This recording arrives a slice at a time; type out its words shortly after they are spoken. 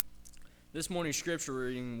This morning's scripture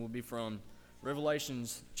reading will be from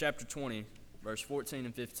Revelations chapter 20, verse 14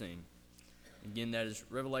 and 15. Again, that is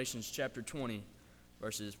Revelations chapter 20,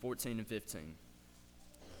 verses 14 and 15.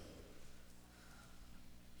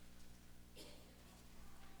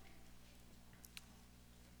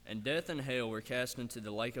 And death and hell were cast into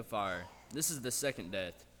the lake of fire. This is the second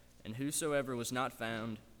death. And whosoever was not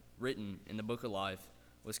found written in the book of life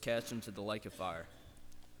was cast into the lake of fire.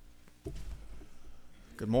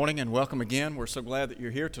 Good morning and welcome again. We're so glad that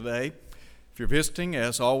you're here today. If you're visiting,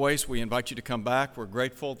 as always, we invite you to come back. We're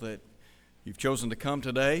grateful that you've chosen to come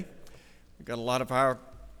today. We've got a lot of our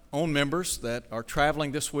own members that are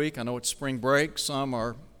traveling this week. I know it's spring break. Some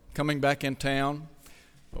are coming back in town.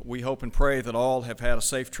 But we hope and pray that all have had a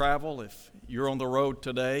safe travel. If you're on the road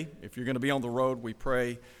today, if you're going to be on the road, we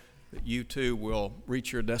pray that you too will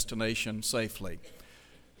reach your destination safely.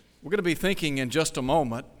 We're going to be thinking in just a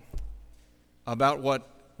moment about what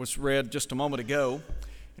was read just a moment ago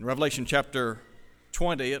in Revelation chapter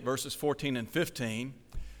 20 at verses 14 and 15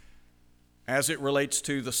 as it relates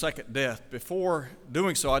to the second death. Before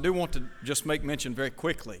doing so, I do want to just make mention very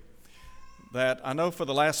quickly that I know for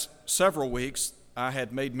the last several weeks I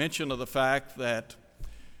had made mention of the fact that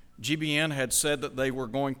GBN had said that they were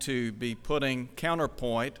going to be putting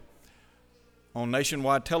Counterpoint on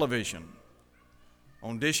nationwide television,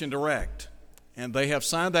 on Dish and Direct, and they have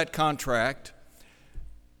signed that contract,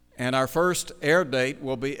 and our first air date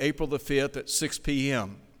will be April the 5th at 6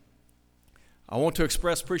 p.m. I want to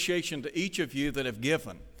express appreciation to each of you that have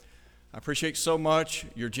given. I appreciate so much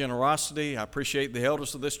your generosity. I appreciate the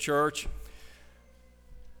elders of this church.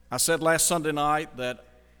 I said last Sunday night that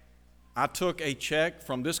I took a check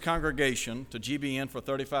from this congregation to GBN for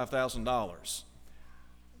 $35,000.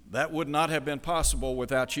 That would not have been possible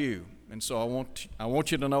without you. And so I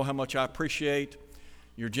want you to know how much I appreciate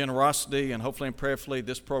your generosity, and hopefully and prayerfully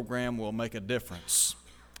this program will make a difference.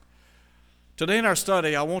 Today in our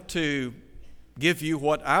study, I want to give you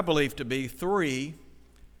what I believe to be 3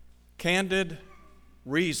 candid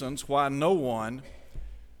reasons why no one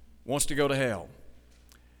wants to go to hell.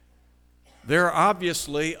 There are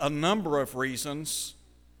obviously a number of reasons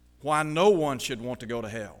why no one should want to go to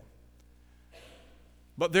hell.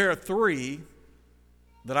 But there are 3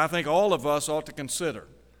 that I think all of us ought to consider.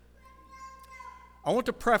 I want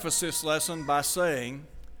to preface this lesson by saying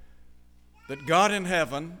that God in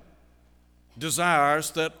heaven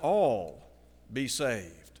desires that all be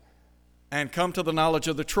saved and come to the knowledge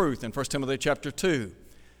of the truth in 1 Timothy chapter 2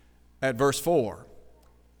 at verse 4.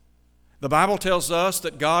 The Bible tells us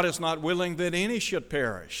that God is not willing that any should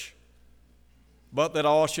perish, but that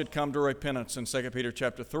all should come to repentance in 2 Peter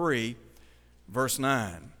chapter 3, verse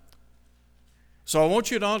 9. So I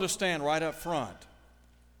want you to understand right up front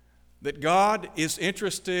that God is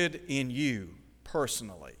interested in you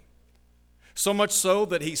personally, so much so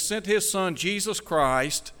that He sent His Son, Jesus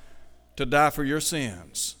Christ, to die for your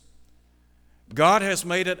sins. God has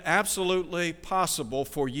made it absolutely possible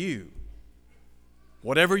for you,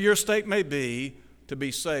 whatever your state may be, to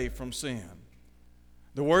be saved from sin.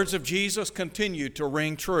 The words of Jesus continue to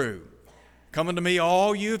ring true. Come unto me,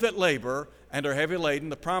 all you that labor and are heavy laden.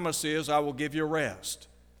 The promise is, I will give you rest.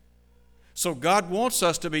 So God wants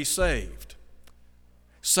us to be saved.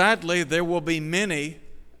 Sadly, there will be many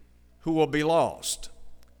who will be lost.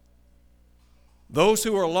 Those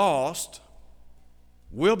who are lost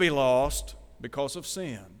will be lost because of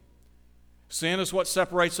sin. Sin is what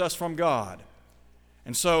separates us from God.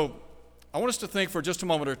 And so I want us to think for just a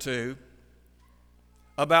moment or two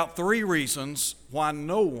about 3 reasons why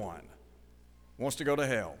no one wants to go to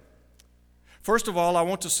hell. First of all, I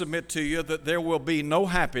want to submit to you that there will be no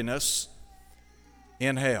happiness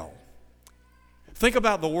in hell. Think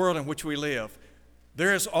about the world in which we live.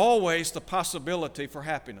 There is always the possibility for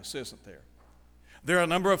happiness, isn't there? There are a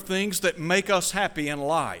number of things that make us happy in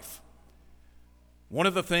life. One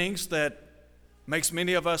of the things that makes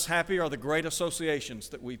many of us happy are the great associations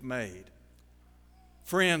that we've made.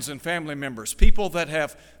 Friends and family members, people that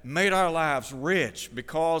have made our lives rich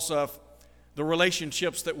because of the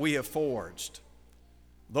relationships that we have forged.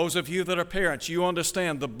 Those of you that are parents, you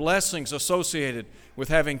understand the blessings associated with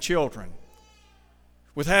having children.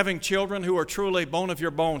 With having children who are truly bone of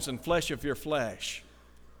your bones and flesh of your flesh.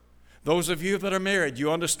 Those of you that are married, you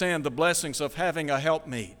understand the blessings of having a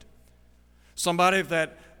helpmeet. Somebody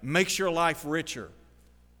that makes your life richer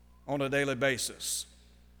on a daily basis.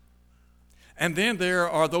 And then there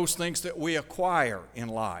are those things that we acquire in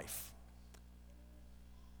life.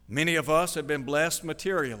 Many of us have been blessed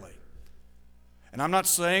materially. And I'm not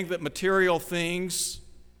saying that material things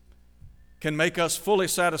can make us fully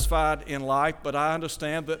satisfied in life, but I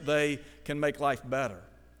understand that they can make life better.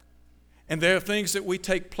 And there are things that we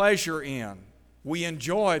take pleasure in. We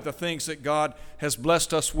enjoy the things that God has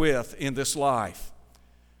blessed us with in this life.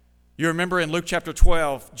 You remember in Luke chapter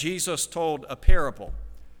 12, Jesus told a parable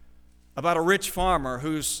about a rich farmer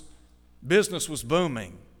whose business was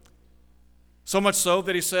booming. So much so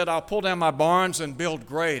that he said, I'll pull down my barns and build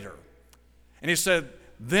greater. And he said,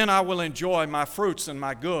 then I will enjoy my fruits and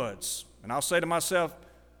my goods. And I'll say to myself,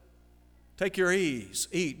 take your ease,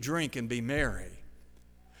 eat, drink, and be merry.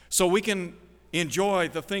 So we can enjoy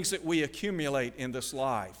the things that we accumulate in this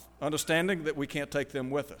life, understanding that we can't take them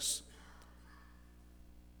with us.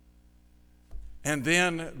 And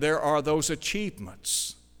then there are those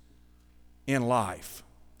achievements in life,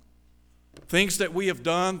 things that we have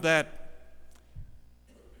done that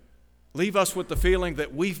leave us with the feeling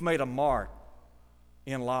that we've made a mark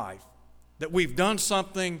in life, that we've done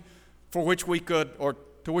something for which we could, or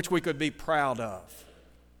to which we could be proud of.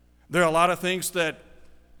 There are a lot of things that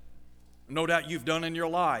no doubt you've done in your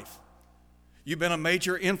life. You've been a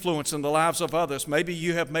major influence in the lives of others. Maybe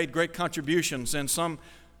you have made great contributions in some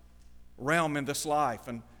realm in this life,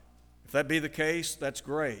 and if that be the case, that's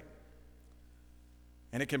great.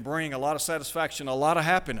 And it can bring a lot of satisfaction, a lot of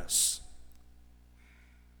happiness.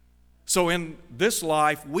 So in this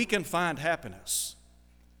life, we can find happiness,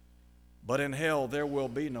 but in hell, there will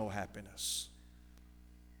be no happiness.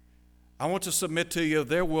 I want to submit to you,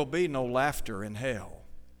 there will be no laughter in hell.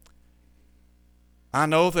 I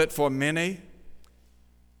know that for many,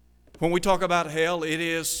 when we talk about hell, it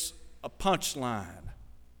is a punchline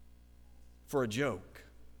for a joke.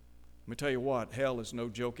 Let me tell you what, hell is no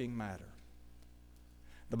joking matter.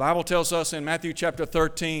 The Bible tells us in Matthew chapter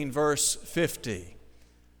 13, verse 50,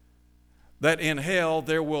 that in hell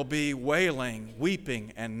there will be wailing,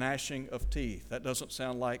 weeping, and gnashing of teeth. That doesn't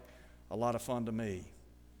sound like a lot of fun to me.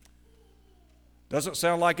 Doesn't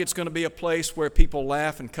sound like it's going to be a place where people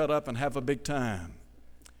laugh and cut up and have a big time.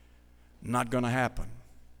 Not going to happen.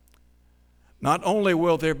 Not only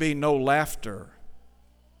will there be no laughter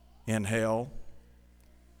in hell,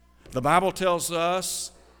 the Bible tells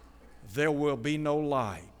us there will be no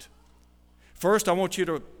light. First, I want you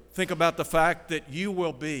to think about the fact that you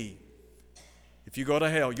will be, if you go to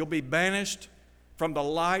hell, you'll be banished from the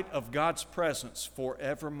light of God's presence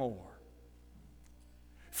forevermore.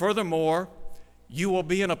 Furthermore, you will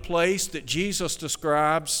be in a place that Jesus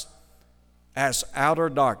describes as outer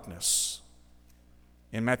darkness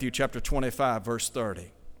in Matthew chapter 25, verse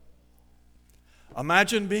 30.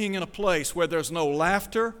 Imagine being in a place where there's no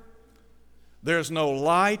laughter, there's no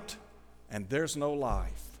light, and there's no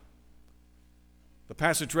life. The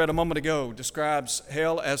passage read a moment ago describes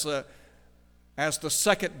hell as the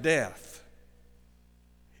second death.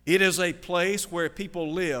 It is a place where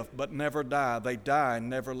people live but never die. They die and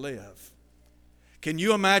never live. Can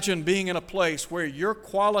you imagine being in a place where your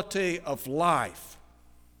quality of life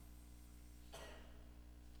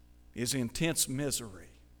is intense misery?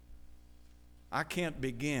 I can't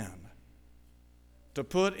begin to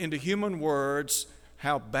put into human words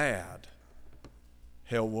how bad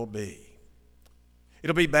hell will be.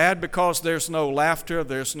 It'll be bad because there's no laughter,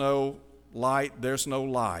 there's no light, there's no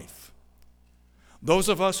life. Those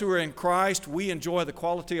of us who are in Christ, we enjoy the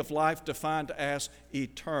quality of life defined as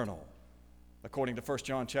eternal, according to 1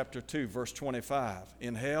 John chapter 2, verse 25.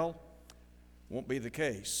 In hell, won't be the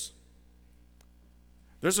case.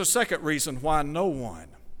 There's a second reason why no one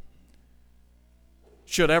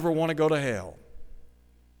should ever want to go to hell.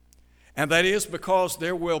 And that is because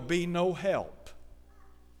there will be no help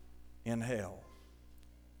in hell.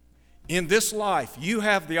 In this life, you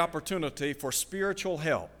have the opportunity for spiritual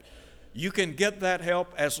help. You can get that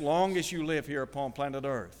help as long as you live here upon planet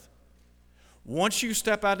Earth. Once you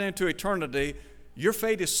step out into eternity, your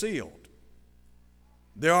fate is sealed.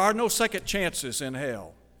 There are no second chances in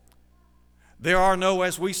hell. There are no,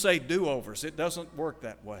 as we say, do-overs. It doesn't work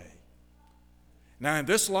that way. Now, in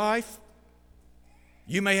this life,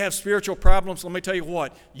 you may have spiritual problems. Let me tell you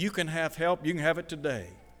what, you can have help. You can have it today.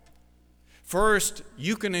 First,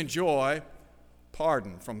 you can enjoy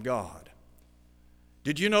pardon from God.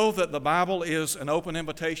 Did you know that the Bible is an open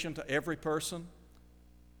invitation to every person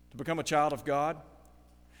to become a child of God?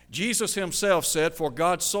 Jesus himself said, "For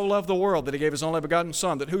God so loved the world that he gave his only begotten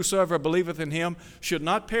Son, that whosoever believeth in him should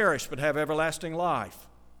not perish but have everlasting life."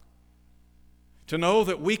 To know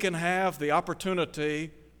that we can have the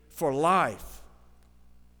opportunity for life.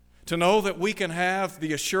 To know that we can have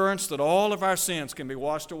the assurance that all of our sins can be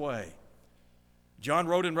washed away. John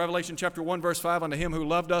wrote in Revelation chapter 1, verse 5, "Unto him who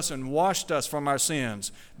loved us and washed us from our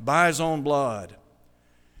sins by his own blood."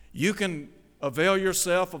 You can avail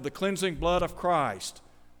yourself of the cleansing blood of Christ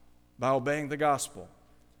by obeying the gospel.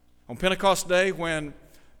 On Pentecost Day, when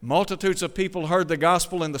multitudes of people heard the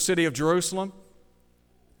gospel in the city of Jerusalem,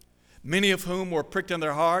 many of whom were pricked in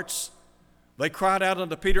their hearts. They cried out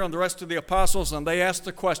unto Peter and the rest of the apostles, and they asked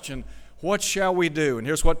the question, what shall we do? And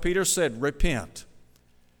here's what Peter said, repent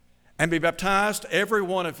and be baptized, every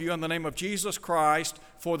one of you, in the name of Jesus Christ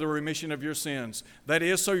for the remission of your sins. That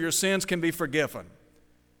is, so your sins can be forgiven.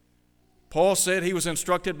 Paul said he was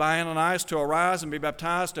instructed by Ananias to arise and be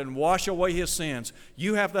baptized and wash away his sins.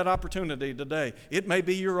 You have that opportunity today. It may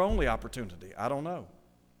be your only opportunity. I don't know.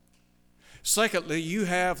 Secondly, you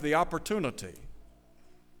have the opportunity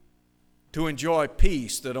to enjoy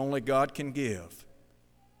peace that only God can give.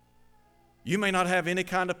 You may not have any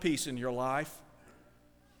kind of peace in your life.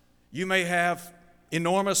 You may have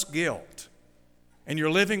enormous guilt, and you're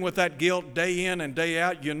living with that guilt day in and day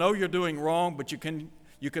out. You know you're doing wrong, but you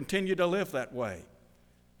continue to live that way.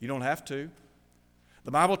 You don't have to.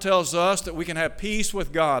 The Bible tells us that we can have peace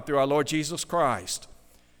with God through our Lord Jesus Christ.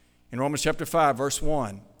 In Romans chapter 5, verse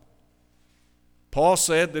 1, Paul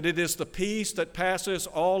said that it is the peace that passes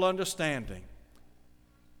all understanding.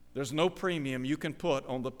 There's no premium you can put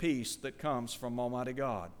on the peace that comes from Almighty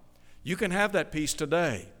God. You can have that peace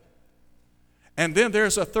today. And then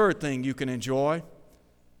there's a third thing you can enjoy,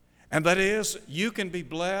 and that is you can be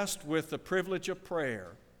blessed with the privilege of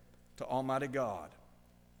prayer to Almighty God.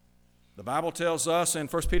 The Bible tells us in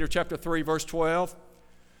 1 Peter chapter 3, verse 12,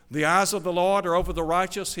 the eyes of the Lord are over the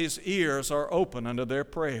righteous, his ears are open unto their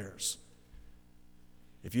prayers.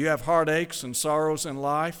 If you have heartaches and sorrows in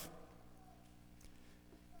life,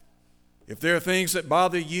 if there are things that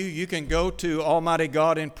bother you, you can go to Almighty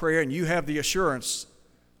God in prayer, and you have the assurance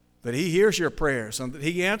that he hears your prayers and that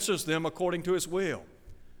he answers them according to his will.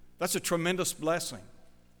 That's a tremendous blessing.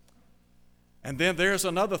 And then there's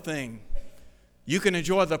another thing. You can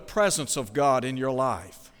enjoy the presence of God in your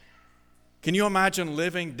life. Can you imagine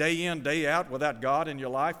living day in, day out without God in your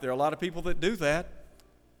life? There are a lot of people that do that.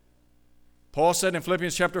 Paul said in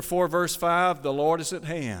Philippians chapter 4, verse 5, the Lord is at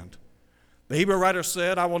hand. The Hebrew writer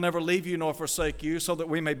said, I will never leave you nor forsake you, so that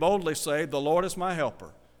we may boldly say, the Lord is my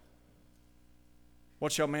helper.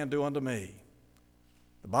 What shall man do unto me?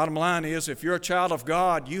 The bottom line is, if you're a child of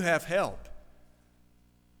God, you have help.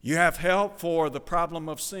 You have help for the problem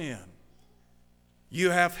of sin. You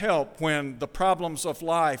have help when the problems of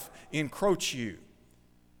life encroach you.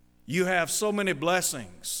 You have so many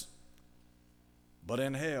blessings. But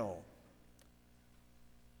in hell,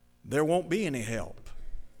 there won't be any help.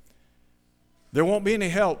 There won't be any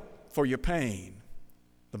help for your pain.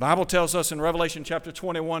 The Bible tells us in Revelation chapter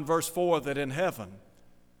 21, verse 4, that in heaven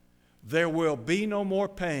there will be no more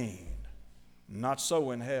pain. Not so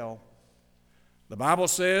in hell. The Bible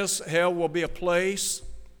says hell will be a place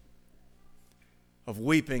of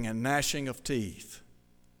weeping and gnashing of teeth.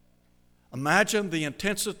 Imagine the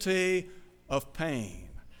intensity of pain,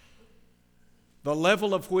 the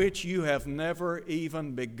level of which you have never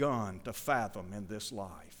even begun to fathom in this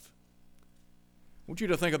life. I want you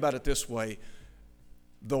to think about it this way.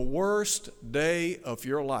 The worst day of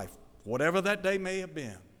your life, whatever that day may have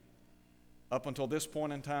been, up until this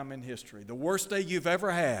point in time in history, the worst day you've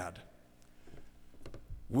ever had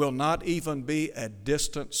will not even be a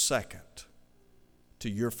distant second to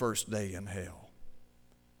your first day in hell.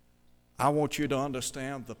 I want you to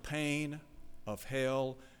understand the pain of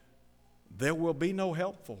hell. There will be no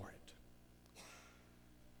help for it.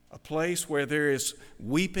 A place where there is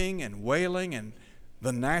weeping and wailing and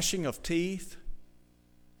the gnashing of teeth.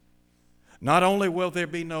 Not only will there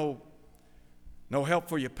be no help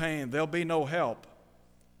for your pain, there'll be no help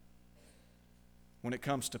when it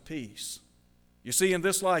comes to peace. You see, in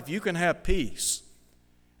this life, you can have peace.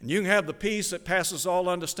 And you can have the peace that passes all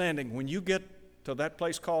understanding. When you get to that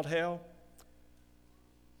place called hell,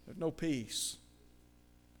 there's no peace.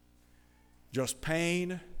 Just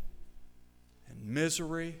pain and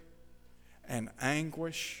misery and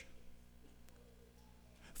anguish.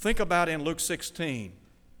 Think about in Luke 16,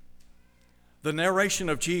 the narration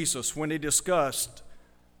of Jesus when he discussed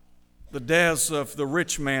the deaths of the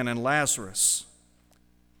rich man and Lazarus.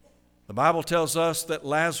 The Bible tells us that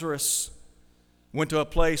Lazarus went to a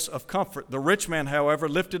place of comfort. The rich man, however,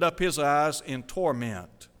 lifted up his eyes in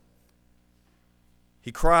torment.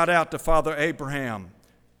 He cried out to Father Abraham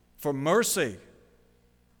for mercy.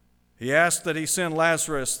 He asked that he send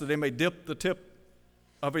Lazarus that he may dip the tip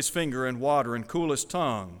of his finger in water and cool his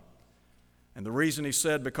tongue. And the reason he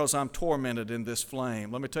said, because I'm tormented in this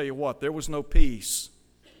flame. Let me tell you what, there was no peace,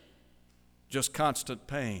 just constant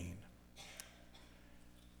pain.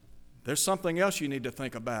 There's something else you need to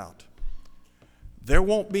think about. There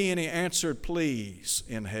won't be any answered pleas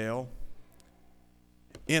in hell.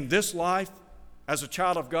 In this life, As a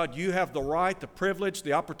child of God, you have the right, the privilege,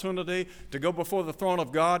 the opportunity to go before the throne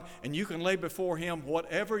of God, and you can lay before Him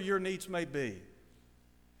whatever your needs may be.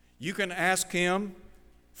 You can ask Him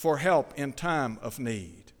for help in time of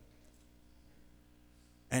need.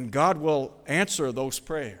 And God will answer those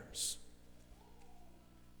prayers.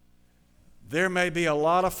 There may be a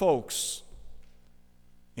lot of folks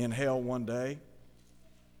in hell one day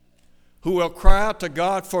who will cry out to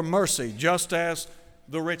God for mercy, just as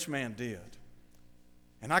the rich man did.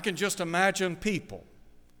 And I can just imagine people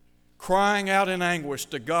crying out in anguish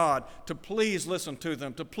to God to please listen to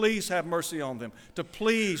them, to please have mercy on them, to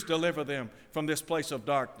please deliver them from this place of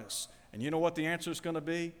darkness. And you know what the answer is going to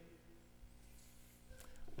be?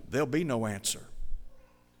 There'll be no answer.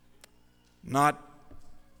 Not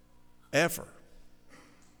ever.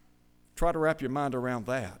 Try to wrap your mind around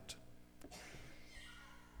that.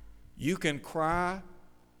 You can cry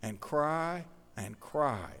and cry and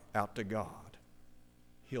cry out to God.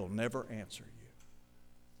 He'll never answer you.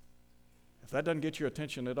 If that doesn't get your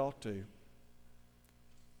attention, it ought to.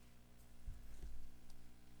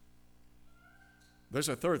 There's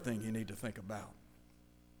a third thing you need to think about.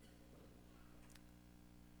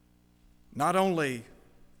 Not only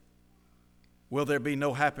will there be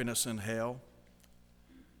no happiness in hell,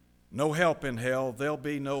 no help in hell, there'll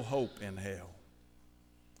be no hope in hell.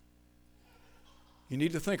 You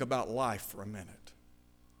need to think about life for a minute.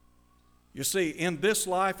 You see, in this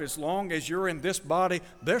life, as long as you're in this body,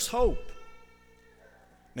 there's hope.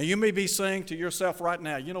 Now, you may be saying to yourself right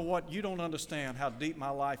now, you know what? You don't understand how deep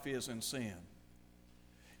my life is in sin.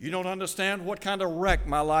 You don't understand what kind of wreck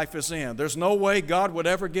my life is in. There's no way God would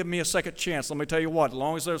ever give me a second chance. Let me tell you what, as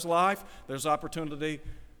long as there's life, there's opportunity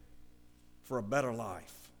for a better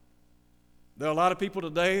life. There are a lot of people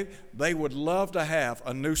today, they would love to have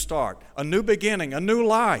a new start, a new beginning, a new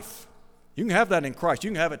life. You can have that in Christ.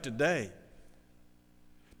 You can have it today.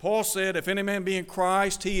 Paul said, if any man be in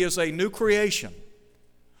Christ, he is a new creation.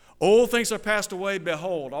 Old things are passed away.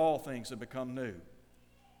 Behold, all things have become new.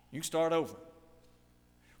 You can start over.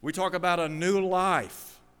 We talk about a new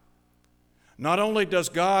life. Not only does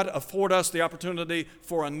God afford us the opportunity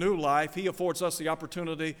for a new life, He affords us the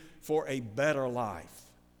opportunity for a better life.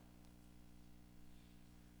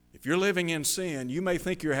 If you're living in sin, you may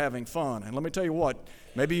think you're having fun. And let me tell you what,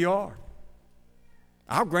 maybe you are.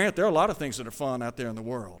 I'll grant there are a lot of things that are fun out there in the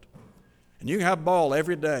world. And you can have a ball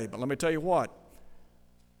every day, but let me tell you what,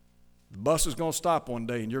 the bus is going to stop one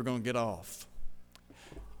day and you're going to get off.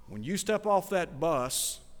 When you step off that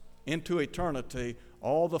bus into eternity,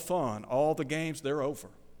 all the fun, all the games, they're over.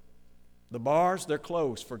 The bars, they're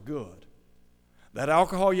closed for good. That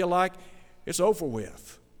alcohol you like, it's over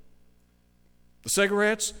with. The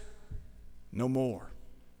cigarettes, no more.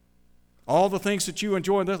 All the things that you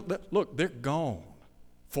enjoy, look, they're gone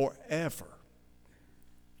forever.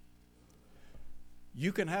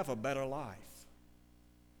 You can have a better life.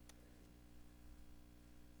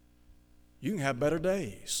 You can have better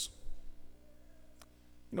days.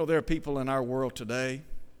 You know, there are people in our world today,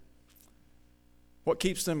 what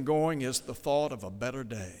keeps them going is the thought of a better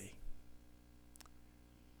day.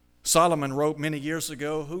 Solomon wrote many years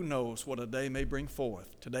ago, who knows what a day may bring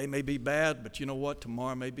forth. Today may be bad, but you know what?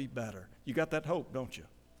 Tomorrow may be better. You got that hope, don't you?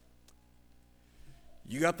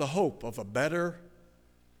 You got the hope of a better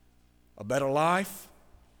life,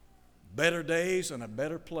 better days, and a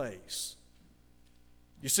better place.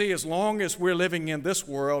 You see, as long as we're living in this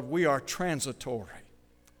world, we are transitory.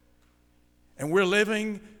 And we're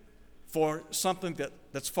living for something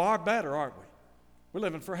that's far better, aren't we? We're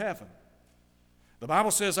living for heaven. The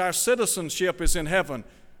Bible says our citizenship is in heaven,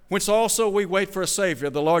 whence also we wait for a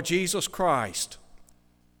Savior, the Lord Jesus Christ.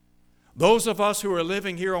 Those of us who are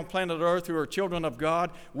living here on planet Earth, who are children of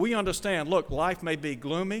God, we understand, look, life may be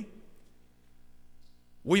gloomy.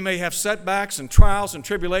 We may have setbacks and trials and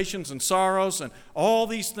tribulations and sorrows and all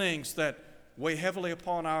these things that weigh heavily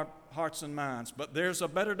upon our hearts and minds. But there's a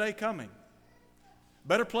better day coming,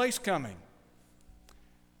 better place coming,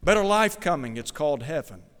 better life coming. It's called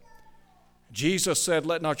heaven. Jesus said,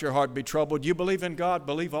 let not your heart be troubled. You believe in God,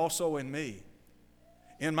 believe also in me.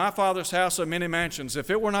 In my Father's house are many mansions. If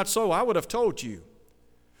it were not so, I would have told you.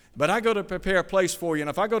 But I go to prepare a place for you, and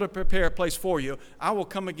if I go to prepare a place for you, I will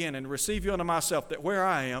come again and receive you unto myself, that where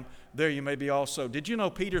I am, there you may be also. Did you know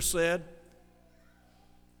Peter said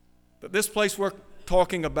that this place we're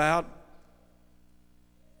talking about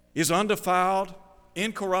is undefiled,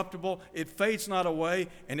 incorruptible, it fades not away,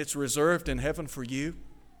 and it's reserved in heaven for you?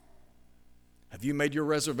 Have you made your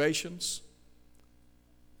reservations?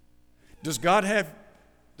 Does God have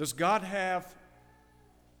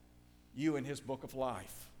you in His book of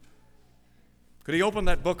life? Could he open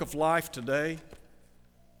that book of life today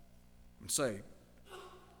and say,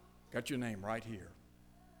 got your name right here.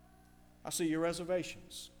 I see your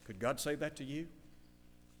reservations. Could God say that to you?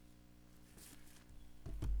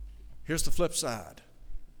 Here's the flip side.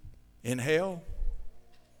 In hell,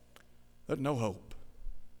 there's no hope.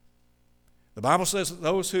 The Bible says that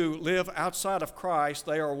those who live outside of Christ,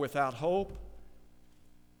 they are without hope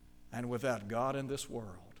and without God in this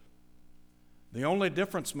world. The only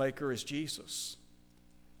difference maker is Jesus.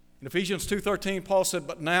 In Ephesians 2:13, Paul said,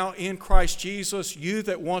 "But now in Christ Jesus, you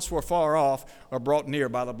that once were far off are brought near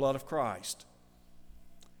by the blood of Christ."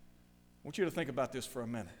 I want you to think about this for a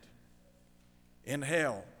minute. In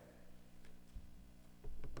hell,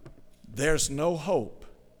 there's no hope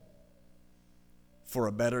for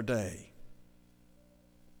a better day.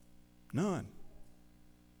 None.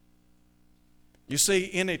 You see,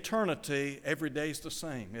 in eternity, every day's the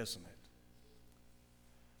same, isn't it?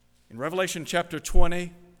 In Revelation chapter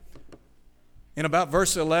 20, in about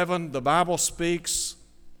verse 11, the Bible speaks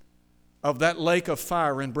of that lake of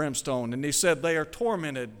fire and brimstone. And he said, they are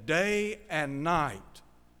tormented day and night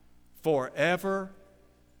forever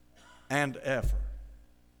and ever.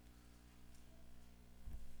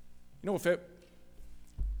 You know, think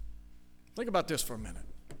about this for a minute.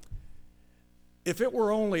 If it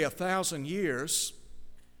were only 1,000 years,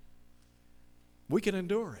 we could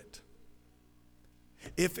endure it.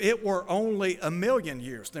 If it were only 1,000,000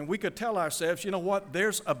 years, then we could tell ourselves, you know what,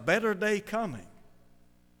 there's a better day coming.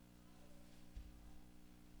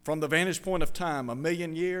 From the vantage point of time,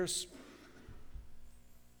 1,000,000 years,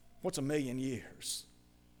 what's 1,000,000 years?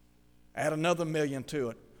 Add another 1,000,000 to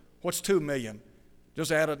it. What's 2,000,000?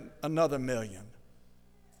 Just add another 1,000,000.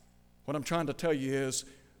 What I'm trying to tell you is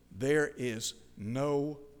there is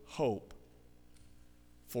no hope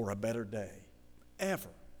for a better day, ever.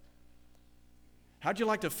 How'd you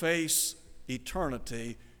like to face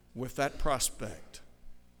eternity with that prospect?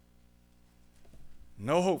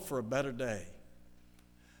 No hope for a better day.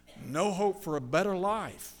 No hope for a better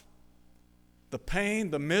life. The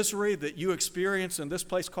pain, the misery that you experience in this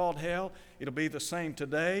place called hell, it'll be the same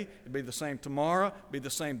today, it'll be the same tomorrow, it'll be the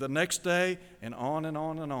same the next day, and on and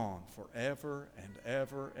on and on, forever and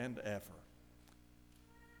ever and ever.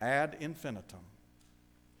 Ad infinitum.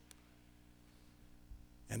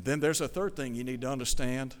 And then there's a third thing you need to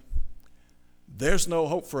understand. There's no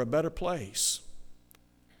hope for a better place.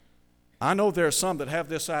 I know there are some that have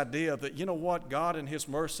this idea that, you know what, God in His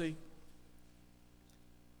mercy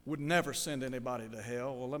would never send anybody to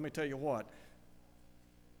hell. Well, let me tell you what.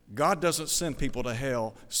 God doesn't send people to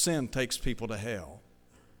hell. Sin takes people to hell.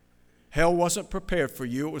 Hell wasn't prepared for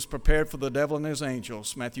you. It was prepared for the devil and his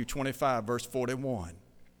angels. Matthew 25, verse 41.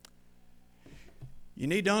 You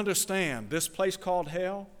need to understand this place called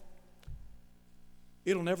hell,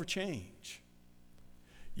 it'll never change.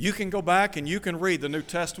 You can go back and you can read the New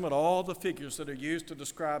Testament, all the figures that are used to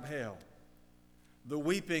describe hell. The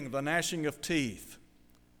weeping, the gnashing of teeth,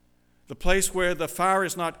 the place where the fire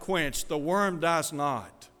is not quenched, the worm dies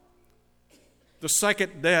not, the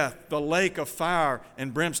second death, the lake of fire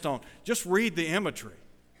and brimstone. Just read the imagery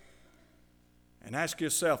and ask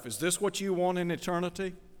yourself, is this what you want in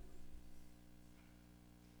eternity?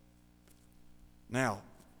 Now,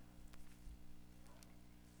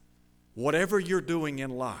 whatever you're doing in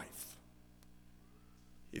life,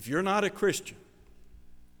 if you're not a Christian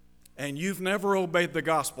and you've never obeyed the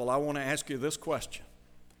gospel, I want to ask you this question.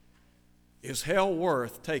 Is hell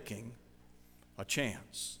worth taking a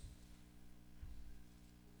chance?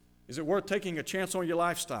 Is it worth taking a chance on your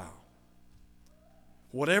lifestyle?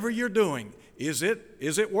 Whatever you're doing, is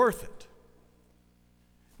it worth it?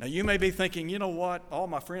 Now, you may be thinking, you know what, all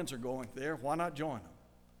my friends are going there, why not join them?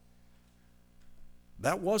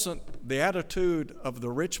 That wasn't the attitude of the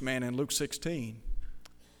rich man in Luke 16.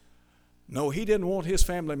 No, he didn't want his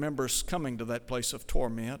family members coming to that place of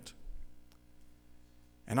torment.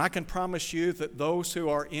 And I can promise you that those who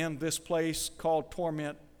are in this place called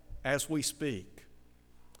torment as we speak,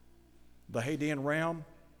 the Hadean realm,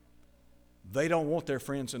 they don't want their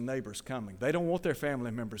friends and neighbors coming. They don't want their family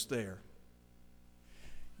members there.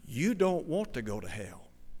 You don't want to go to hell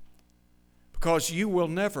because you will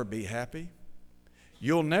never be happy.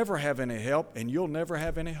 You'll never have any help and you'll never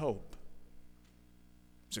have any hope.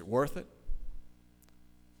 Is it worth it?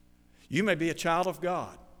 You may be a child of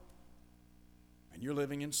God and you're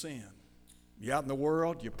living in sin. You're out in the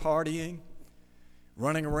world, you're partying,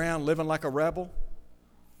 running around, living like a rebel.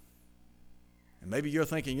 And maybe you're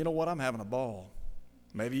thinking, you know what, I'm having a ball.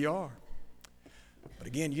 Maybe you are. But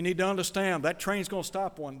again, you need to understand that train's going to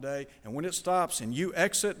stop one day, and when it stops and you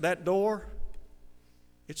exit that door,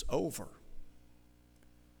 it's over.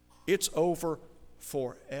 It's over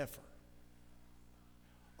forever.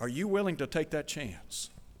 Are you willing to take that chance?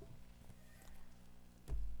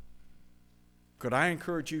 Could I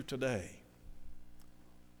encourage you today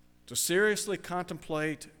to seriously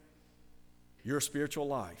contemplate your spiritual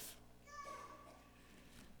life?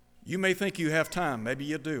 You may think you have time. Maybe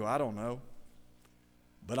you do. I don't know.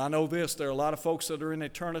 But I know this. There are a lot of folks that are in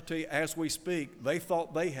eternity as we speak. They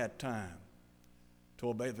thought they had time to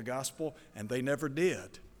obey the gospel, and they never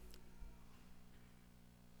did.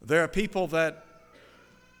 There are people that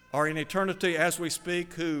are in eternity as we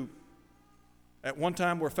speak who at one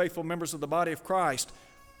time were faithful members of the body of Christ,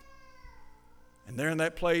 and they're in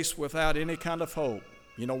that place without any kind of hope.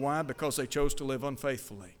 You know why? Because they chose to live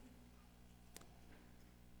unfaithfully.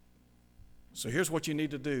 So here's what you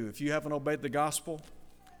need to do. If you haven't obeyed the gospel,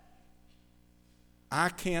 I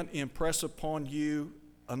can't impress upon you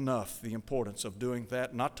enough the importance of doing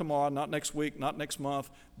that. Not tomorrow, not next week, not next month,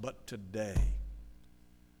 but today.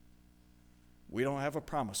 We don't have a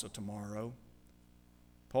promise of tomorrow.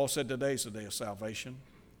 Paul said today's the day of salvation.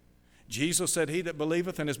 Jesus said, "He that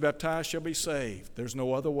believeth and is baptized shall be saved." There's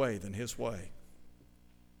no other way than his way.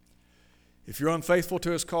 If you're unfaithful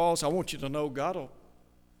to his cause, I want you to know God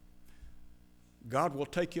will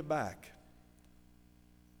take you back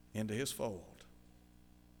into his fold.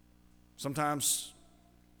 Sometimes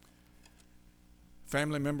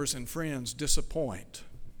family members and friends disappoint.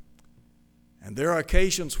 And there are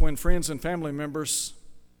occasions when friends and family members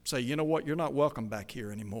say, "You know what, you're not welcome back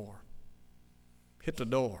here anymore. Hit the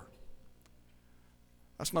door."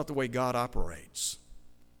 That's not the way God operates.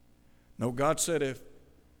 No, God said if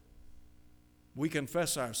we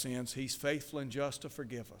confess our sins, he's faithful and just to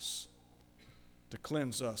forgive us, to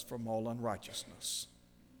cleanse us from all unrighteousness.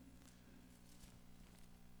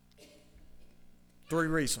 3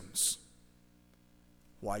 reasons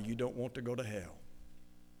why you don't want to go to hell.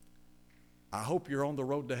 I hope you're on the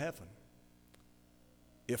road to heaven.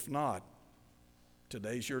 If not,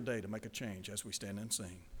 today's your day to make a change as we stand and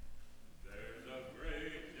sing.